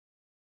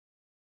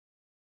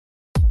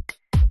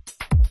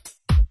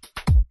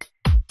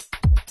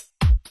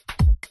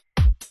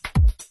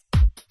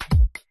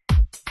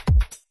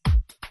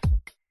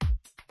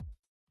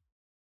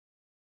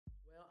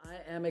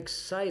am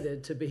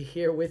excited to be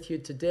here with you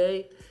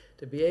today,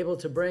 to be able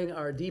to bring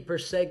our deeper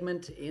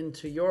segment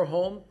into your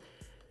home,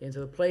 into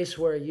the place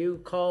where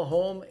you call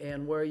home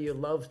and where you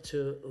love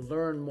to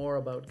learn more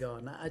about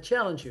God. Now, I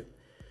challenge you,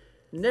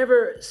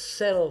 never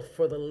settle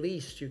for the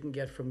least you can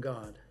get from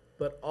God,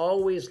 but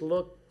always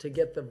look to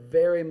get the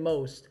very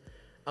most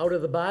out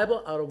of the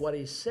Bible, out of what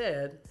He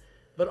said,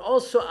 but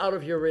also out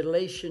of your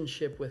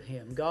relationship with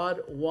Him. God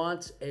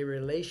wants a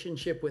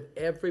relationship with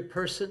every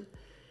person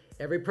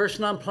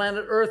on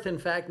planet Earth, in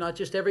fact, not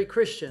just every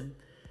Christian,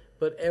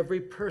 but every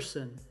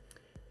person.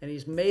 And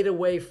He's made a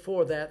way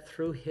for that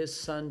through His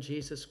Son,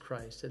 Jesus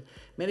Christ. And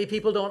many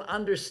people don't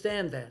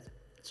understand that.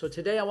 So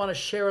today I want to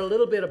share a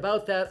little bit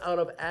about that out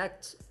of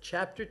Acts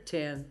chapter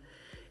 10.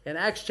 And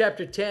Acts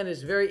chapter 10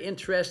 is very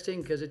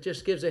interesting because it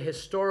just gives a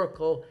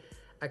historical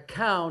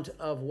account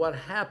of what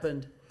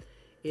happened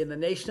in the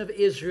nation of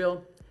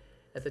Israel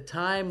at the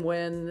time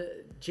when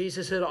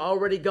Jesus had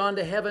already gone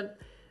to heaven,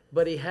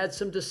 but He had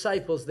some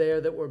disciples there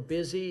that were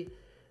busy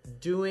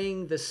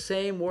doing the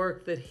same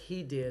work that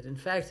He did. In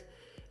fact,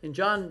 in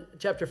John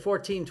chapter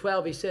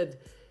 14:12, He said,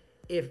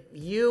 "If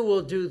you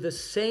will do the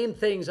same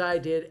things I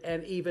did,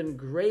 and even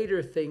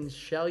greater things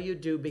shall you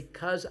do,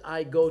 because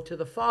I go to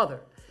the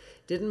Father."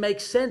 Didn't make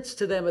sense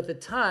to them at the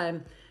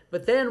time,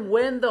 but then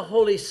when the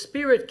Holy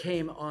Spirit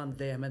came on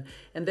them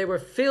and they were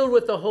filled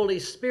with the Holy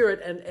Spirit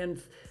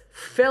and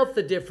felt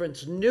the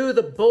difference, knew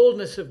the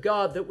boldness of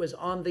God that was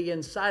on the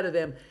inside of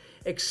them,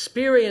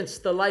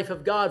 experienced the life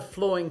of God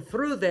flowing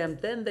through them,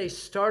 then they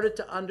started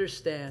to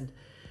understand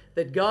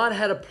that God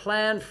had a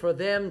plan for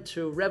them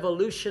to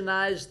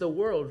revolutionize the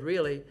world,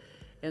 really.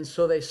 And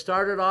so they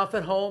started off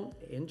at home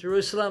in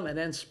Jerusalem and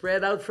then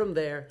spread out from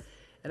there.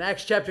 In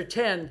Acts chapter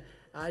 10,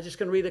 I'm just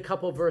going to read a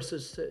couple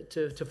verses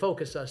to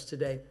focus us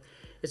today.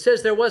 It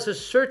says, "There was a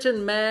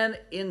certain man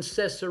in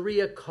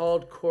Caesarea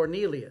called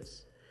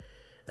Cornelius,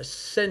 a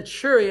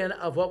centurion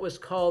of what was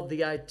called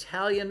the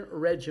Italian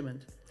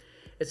regiment.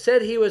 It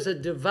said he was a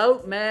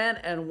devout man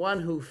and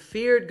one who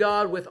feared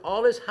God with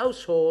all his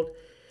household,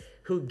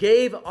 who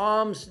gave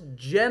alms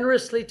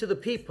generously to the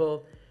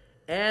people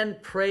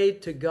and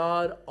prayed to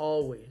God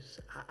always."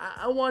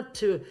 I want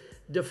to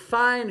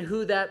define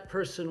who that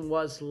person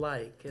was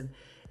like and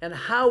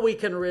how we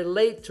can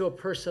relate to a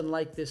person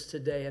like this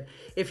today. And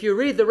if you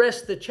read the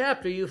rest of the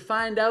chapter, you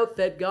find out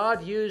that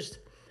God used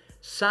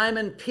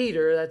Simon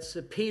Peter, that's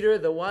Peter,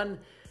 the one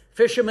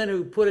fisherman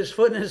who put his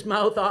foot in his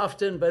mouth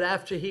often, but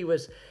after he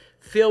was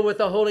filled with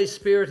the Holy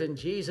Spirit and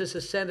Jesus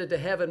ascended to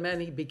heaven,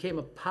 man, he became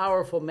a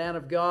powerful man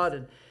of God,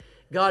 and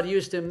God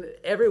used him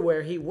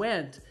everywhere he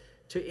went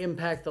to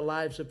impact the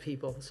lives of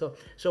people.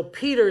 So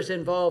Peter's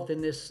involved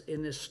in this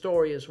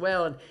story as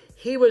well, and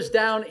he was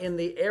down in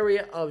the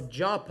area of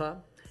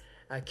Joppa,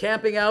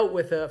 camping out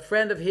with a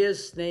friend of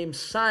his named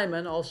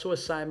Simon, also a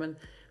Simon,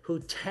 who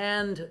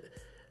tanned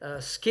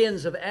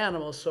skins of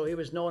animals, so he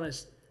was known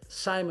as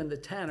Simon the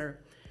Tanner.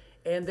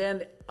 And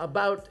then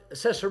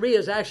Caesarea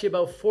is actually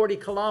about 40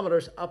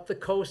 kilometers up the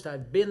coast.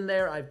 I've been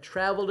there. I've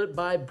traveled it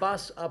by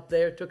bus up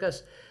there. It took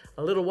us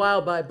a little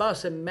while by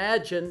bus.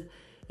 Imagine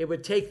it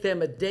would take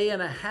them a day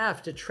and a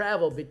half to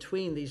travel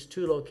between these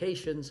two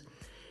locations.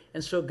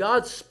 And so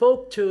God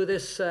spoke to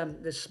this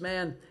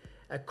man,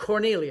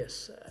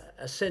 Cornelius,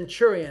 a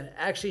centurion,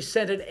 actually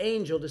sent an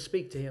angel to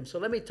speak to him. So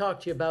let me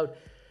talk to you about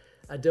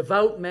a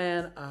devout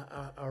man,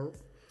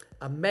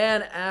 a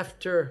man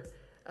after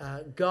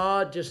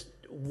God, just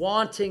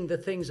wanting the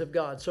things of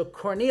God. So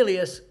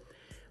Cornelius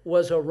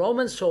was a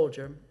Roman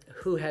soldier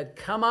who had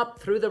come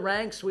up through the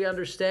ranks, we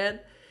understand,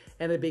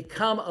 and had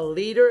become a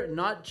leader,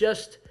 not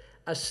just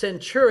a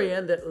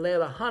centurion that led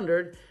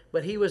 100,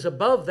 but he was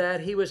above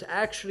that. He was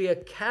actually a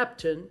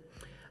captain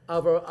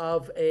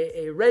of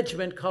a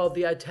regiment called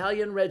the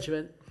Italian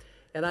regiment.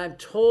 And I'm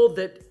told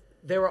that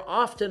there were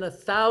often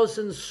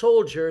 1,000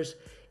 soldiers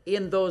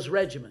in those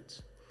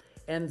regiments.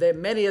 And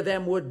many of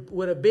them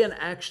would have been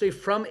actually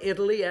from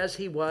Italy, as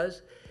he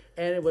was.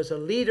 And it was a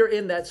leader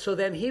in that. So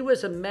then he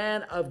was a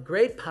man of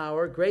great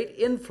power, great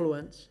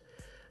influence,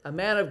 a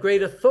man of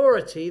great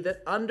authority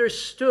that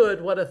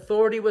understood what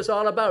authority was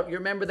all about. You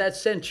remember that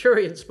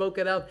centurion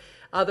spoken of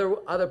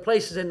other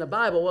places in the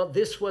Bible. Well,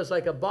 this was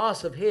like a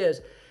boss of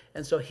his.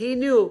 And so he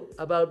knew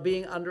about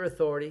being under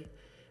authority,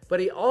 but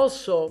he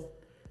also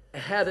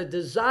had a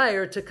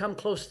desire to come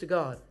close to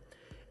God.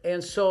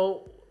 And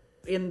so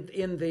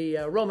in the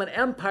Roman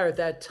Empire at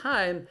that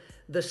time,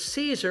 the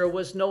Caesar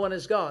was known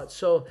as God.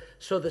 So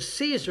the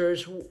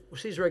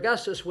Caesar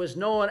Augustus was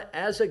known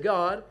as a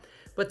god,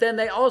 but then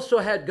they also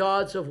had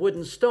gods of wood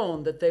and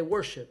stone that they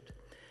worshipped.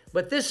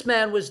 But this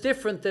man was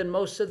different than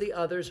most of the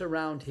others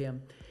around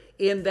him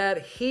in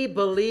that he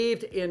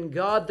believed in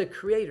God the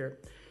Creator.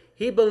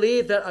 He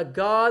believed that a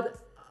God,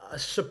 a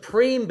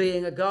supreme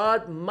being, a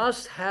God,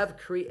 must have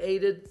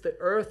created the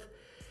earth,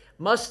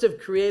 must have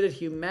created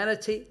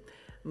humanity,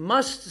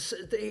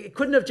 it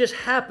couldn't have just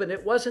happened.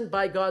 It wasn't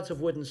by gods of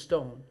wood and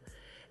stone.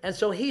 And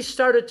so he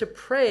started to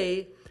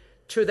pray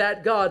to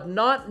that God,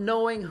 not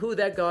knowing who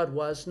that God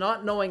was,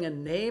 not knowing a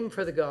name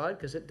for the God,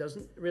 because it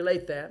doesn't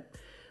relate that,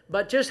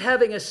 but just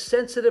having a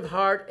sensitive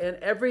heart and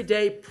every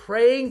day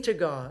praying to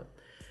God,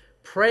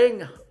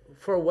 praying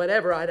for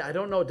whatever, I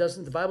don't know,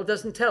 the Bible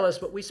doesn't tell us,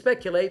 but we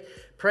speculate,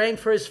 praying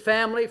for his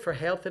family, for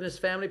health in his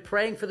family,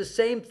 praying for the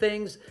same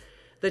things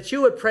that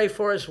you would pray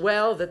for as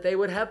well, that they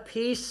would have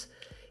peace,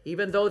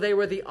 even though they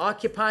were the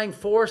occupying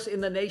force in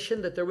the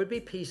nation, that there would be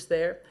peace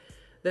there,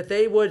 that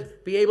they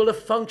would be able to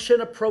function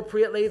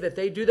appropriately, that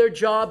they do their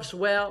jobs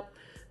well,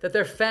 that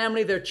their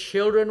family, their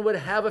children would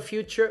have a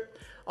future.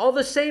 All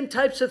the same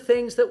types of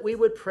things that we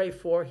would pray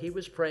for, he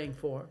was praying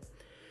for.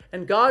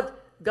 And God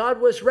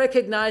was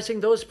recognizing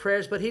those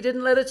prayers, but he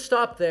didn't let it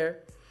stop there.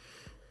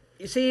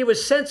 You see, he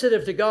was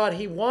sensitive to God.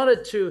 He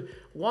wanted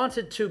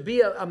to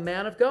be a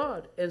man of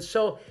God. And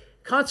so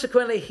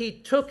consequently, he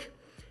took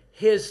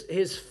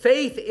his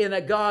faith in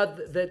a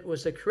God that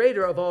was the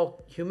creator of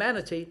all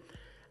humanity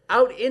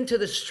out into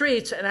the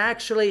streets and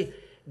actually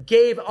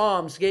gave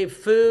alms, gave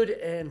food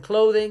and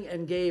clothing,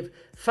 and gave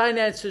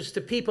finances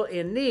to people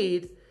in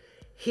need.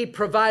 He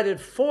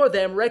provided for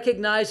them,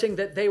 recognizing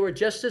that they were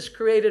just as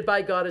created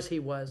by God as he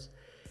was.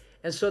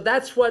 And so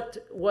that's what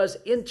was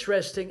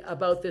interesting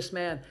about this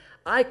man.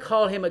 I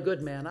call him a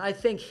good man. I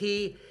think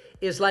he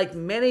is like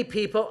many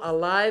people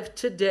alive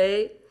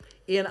today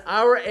in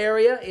our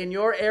area, in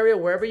your area,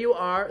 wherever you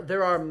are.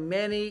 There are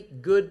many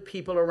good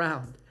people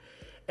around.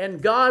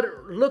 And God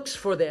looks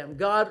for them.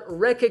 God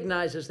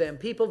recognizes them.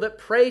 People that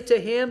pray to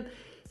him,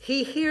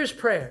 he hears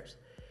prayers.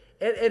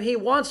 And he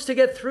wants to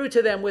get through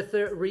to them with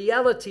the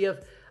reality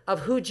of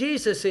who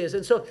Jesus is.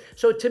 And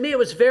so to me, it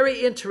was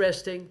very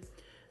interesting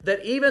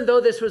that even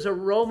though this was a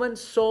Roman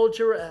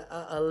soldier,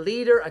 a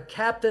leader, a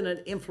captain, an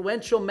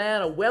influential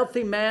man, a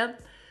wealthy man,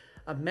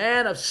 a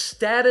man of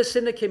status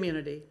in the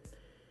community,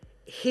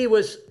 he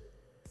was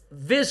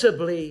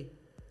visibly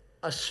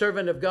a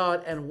servant of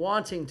God and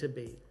wanting to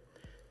be.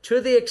 To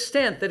the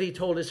extent that he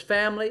told his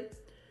family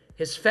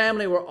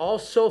were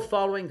also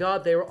following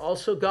God. They were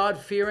also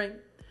God-fearing.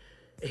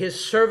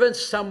 His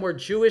servants, some were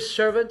Jewish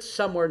servants,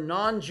 some were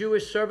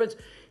non-Jewish servants.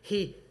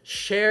 He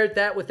shared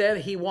that with them.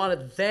 He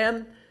wanted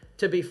them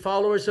to be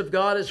followers of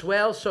God as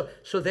well. So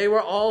they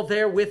were all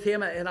there with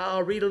him. And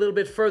I'll read a little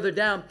bit further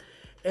down.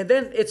 And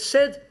then it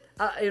said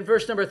in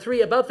verse number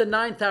 3, about the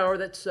 9th hour,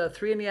 that's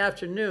 3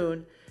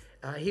 p.m,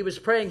 he was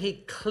praying.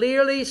 He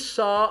clearly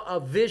saw a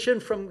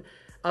vision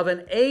of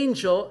an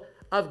angel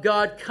of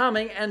God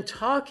coming and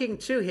talking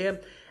to him,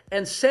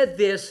 and said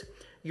this,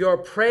 "Your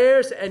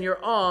prayers and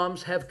your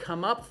alms have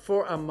come up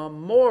for a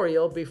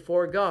memorial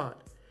before God."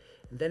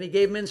 And then he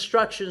gave him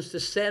instructions to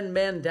send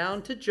men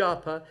down to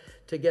Joppa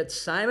to get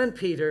Simon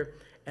Peter,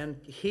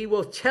 and he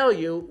will tell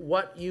you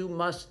what you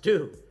must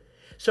do.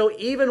 So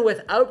even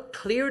without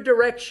clear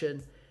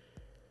direction,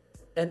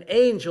 an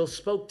angel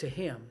spoke to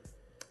him.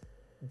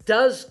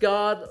 Does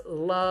God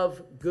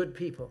love good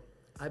people?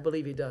 I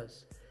believe he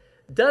does.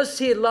 Does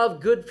he love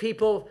good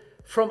people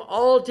from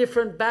all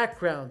different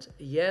backgrounds?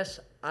 Yes,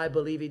 I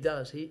believe he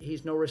does.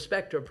 He's no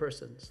respecter of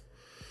persons.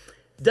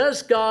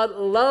 Does God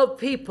love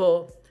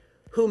people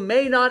who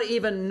may not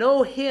even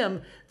know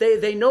him?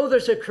 They know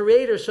there's a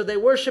creator, so they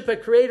worship a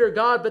creator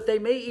God, but they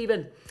may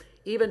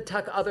even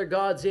tuck other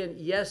gods in.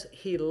 Yes,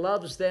 he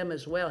loves them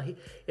as well.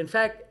 In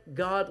fact,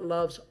 God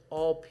loves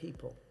all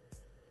people.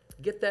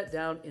 Get that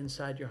down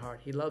inside your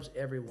heart. He loves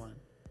everyone.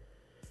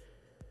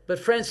 But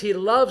friends, he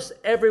loves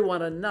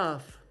everyone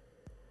enough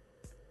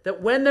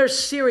that when they're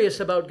serious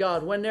about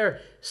God, when they're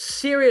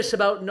serious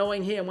about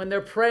knowing him, when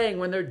they're praying,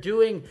 when they're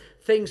doing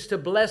things to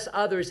bless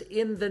others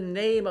in the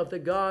name of the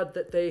God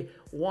that they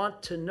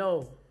want to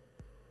know,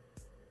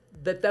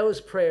 that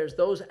those prayers,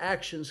 those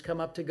actions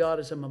come up to God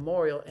as a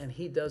memorial, and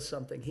he does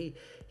something.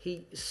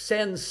 He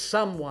sends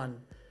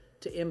someone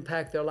to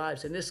impact their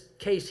lives. In this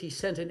case, he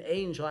sent an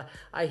angel.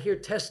 I hear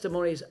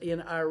testimonies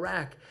in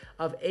Iraq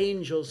of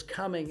angels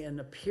coming and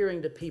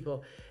appearing to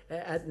people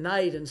at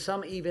night, and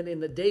some even in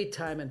the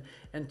daytime,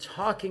 and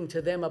talking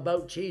to them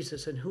about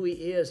Jesus and who he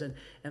is, and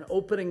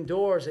opening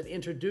doors and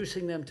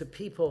introducing them to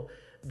people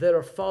that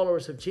are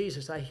followers of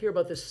Jesus. I hear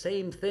about the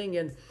same thing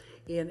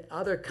in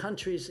other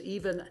countries,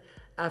 even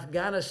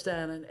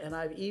Afghanistan, and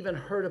I've even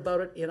heard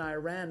about it in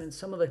Iran and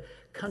some of the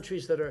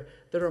countries that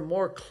are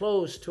more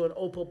close to an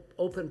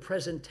open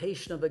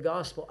presentation of the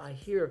gospel. I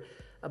hear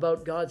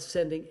about God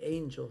sending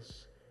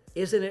angels.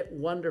 Isn't it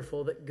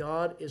wonderful that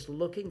God is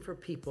looking for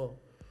people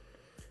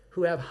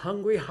who have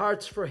hungry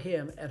hearts for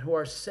him and who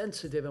are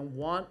sensitive and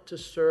want to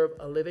serve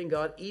a living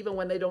God even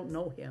when they don't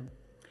know him?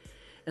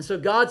 And so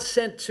God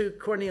sent to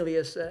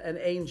Cornelius an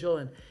angel,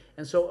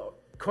 and so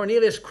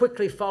Cornelius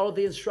quickly followed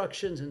the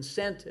instructions and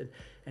sent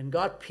and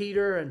got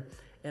Peter,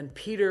 and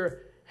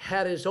Peter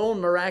had his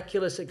own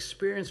miraculous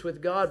experience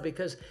with God,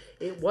 because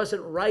it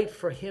wasn't right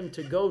for him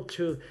to go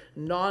to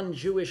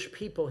non-Jewish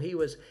people. He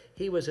was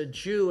a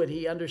Jew, and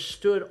he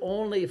understood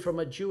only from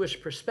a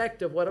Jewish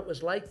perspective what it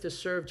was like to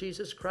serve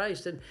Jesus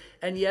Christ.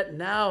 And yet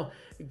now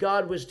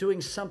God was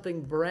doing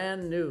something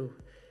brand new.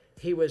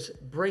 He was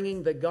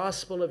bringing the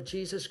gospel of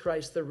Jesus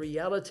Christ, the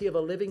reality of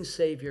a living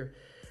Savior,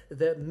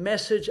 the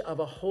message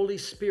of a Holy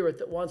Spirit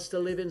that wants to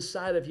live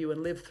inside of you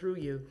and live through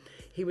you.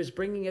 He was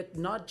bringing it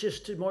not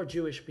just to more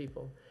Jewish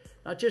people,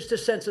 not just to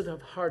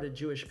sensitive-hearted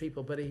Jewish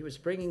people, but he was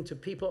bringing to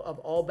people of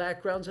all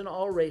backgrounds and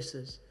all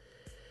races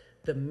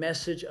the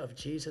message of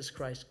Jesus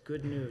Christ,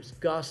 good news,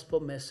 gospel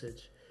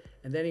message.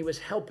 And then he was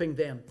helping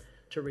them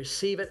to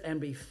receive it and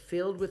be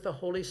filled with the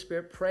Holy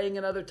Spirit, praying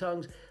in other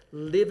tongues,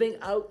 living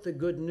out the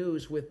good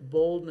news with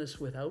boldness,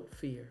 without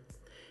fear.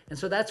 And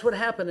so that's what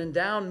happened. And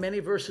down many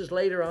verses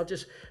later, I'll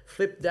just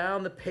flip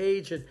down the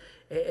page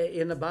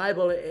in the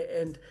Bible.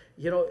 And,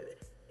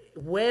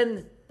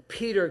 when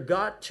Peter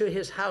got to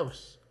his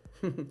house,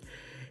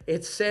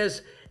 it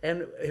says,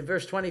 and in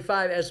verse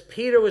 25, as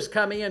Peter was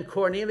coming in,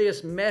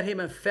 Cornelius met him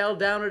and fell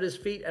down at his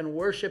feet and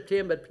worshipped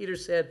him. But Peter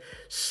said,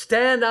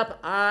 stand up,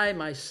 I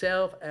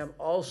myself am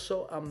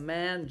also a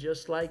man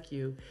just like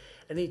you.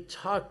 And he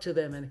talked to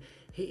them, and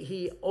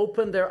he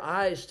opened their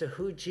eyes to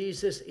who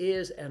Jesus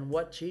is and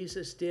what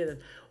Jesus did. And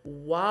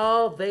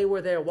while they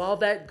were there, while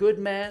that good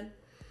man,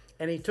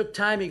 and he took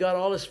time, he got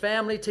all his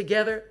family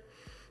together,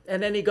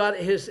 and then he got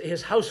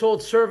his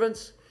household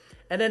servants,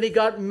 and then he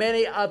got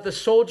many of the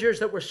soldiers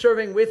that were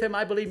serving with him.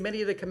 I believe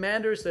many of the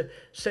commanders, the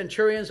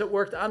centurions that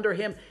worked under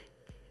him.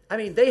 I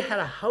mean, they had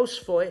a house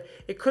full.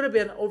 It could have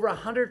been over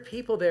 100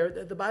 people there.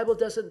 The Bible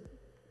doesn't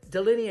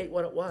delineate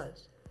what it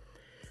was.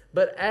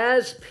 But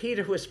as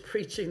Peter was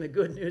preaching the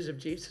good news of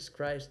Jesus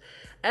Christ,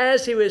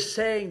 as he was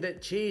saying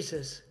that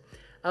Jesus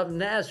of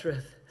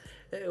Nazareth,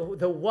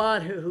 the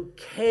one who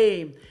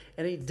came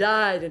and he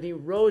died and he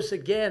rose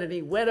again and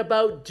he went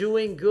about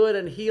doing good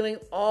and healing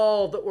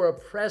all that were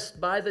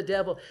oppressed by the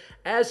devil.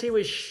 As he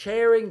was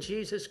sharing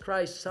Jesus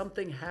Christ,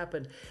 something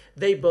happened.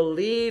 They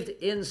believed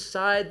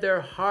inside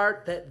their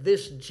heart that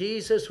this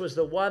Jesus was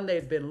the one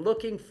they'd been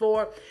looking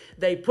for.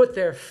 They put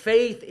their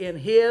faith in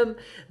him.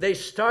 They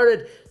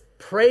started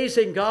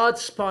praising God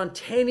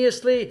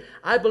spontaneously.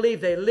 I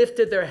believe they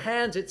lifted their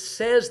hands. It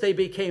says they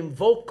became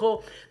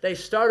vocal. They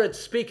started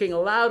speaking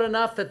loud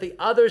enough that the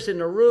others in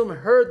the room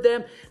heard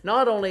them.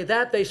 Not only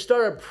that, they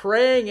started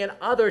praying in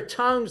other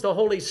tongues. The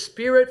Holy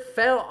Spirit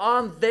fell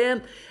on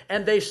them,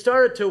 and they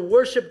started to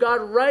worship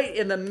God right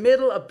in the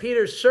middle of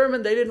Peter's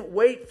sermon. They didn't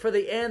wait for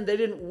the end. They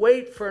didn't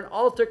wait for an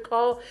altar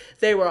call.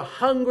 They were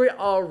hungry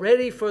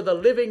already for the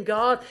living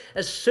God.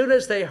 As soon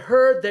as they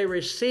heard, they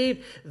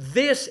received.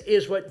 This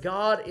is what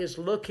God is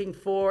looking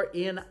for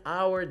in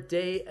our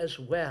day as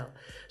well.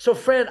 So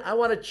friend, I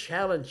want to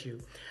challenge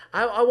you.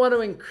 I want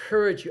to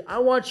encourage you. I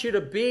want you to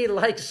be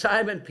like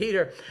Simon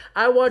Peter.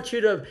 I want you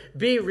to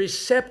be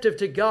receptive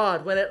to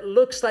God when it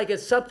looks like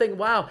it's something,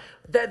 wow,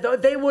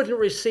 that they wouldn't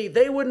receive.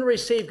 They wouldn't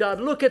receive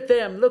God. Look at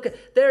them.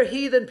 They're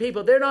heathen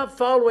people. They're not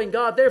following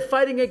God. They're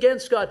fighting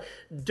against God.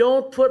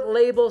 Don't put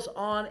labels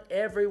on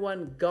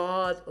everyone.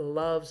 God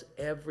loves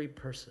every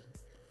person.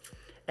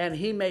 And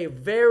he may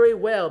very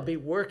well be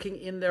working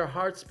in their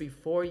hearts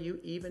before you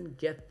even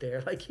get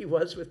there, like he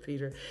was with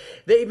Peter.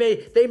 They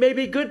may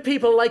be good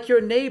people like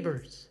your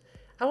neighbors.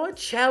 I want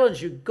to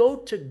challenge you. Go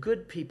to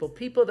good people,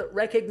 people that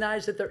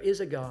recognize that there is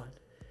a God,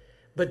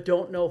 but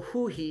don't know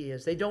who he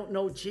is. They don't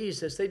know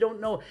Jesus. They don't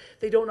know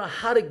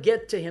how to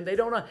get to him. They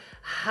don't know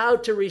how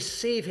to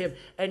receive him.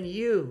 And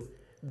you,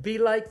 be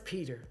like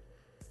Peter.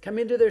 Come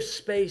into their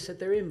space at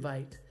their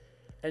invite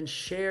and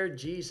share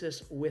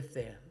Jesus with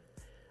them.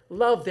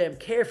 Love them,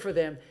 care for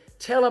them.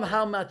 Tell them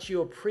how much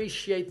you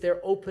appreciate their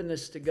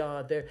openness to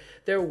God,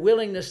 their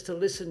willingness to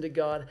listen to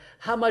God,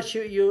 how much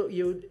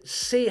you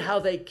see how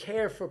they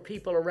care for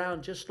people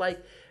around, just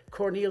like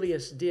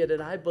Cornelius did.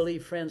 And I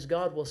believe, friends,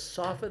 God will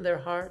soften their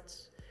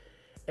hearts,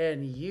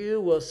 and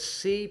you will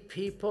see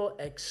people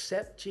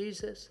accept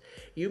Jesus.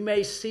 You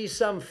may see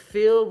some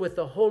filled with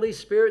the Holy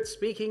Spirit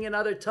speaking in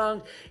other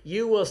tongues.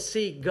 You will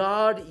see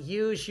God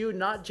use you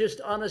not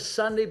just on a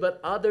Sunday, but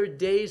other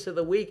days of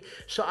the week.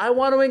 So I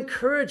want to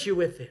encourage you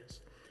with this.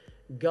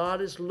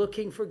 God is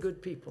looking for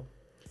good people,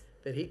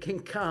 that he can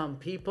come,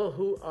 people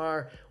who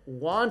are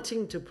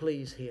wanting to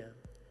please him,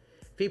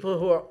 people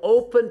who are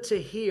open to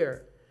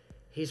hear.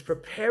 He's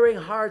preparing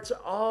hearts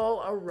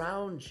all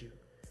around you.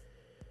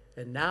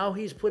 And now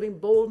he's putting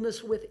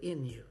boldness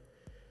within you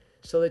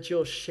so that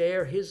you'll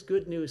share his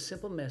good news,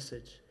 simple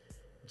message.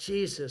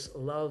 Jesus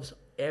loves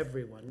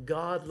everyone.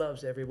 God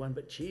loves everyone,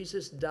 but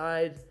Jesus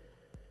died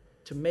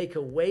to make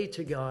a way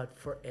to God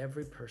for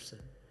every person.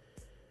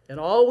 And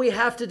all we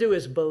have to do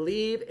is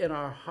believe in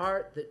our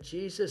heart that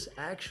Jesus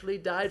actually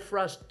died for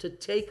us to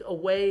take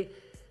away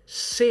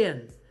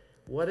sin.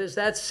 What is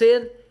that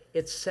sin?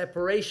 It's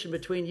separation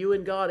between you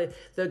and God.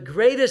 The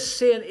greatest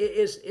sin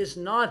is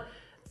not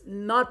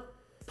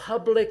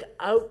public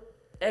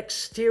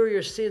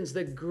exterior sins.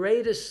 The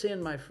greatest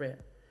sin, my friend,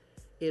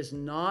 is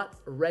not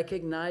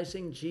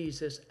recognizing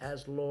Jesus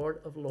as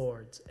Lord of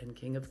Lords and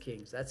King of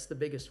Kings. That's the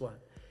biggest one.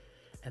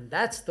 And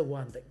that's the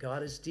one that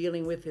God is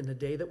dealing with in the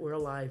day that we're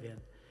alive in.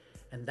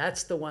 And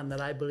that's the one that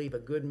I believe a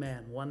good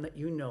man, one that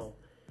you know,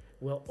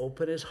 will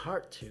open his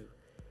heart to.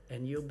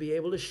 And you'll be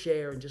able to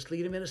share and just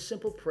lead him in a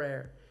simple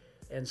prayer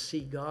and see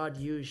God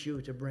use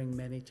you to bring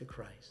many to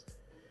Christ.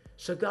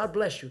 So God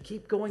bless you.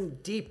 Keep going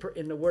deeper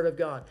in the Word of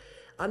God.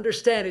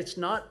 Understand, it's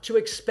not to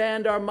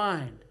expand our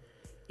mind.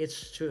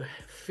 It's to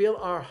fill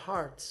our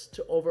hearts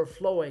to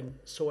overflowing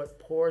so it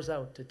pours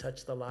out to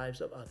touch the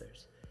lives of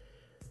others.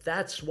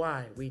 That's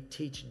why we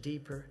teach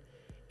deeper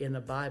in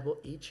the Bible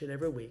each and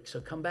every week. So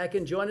come back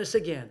and join us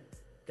again.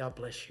 God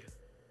bless you.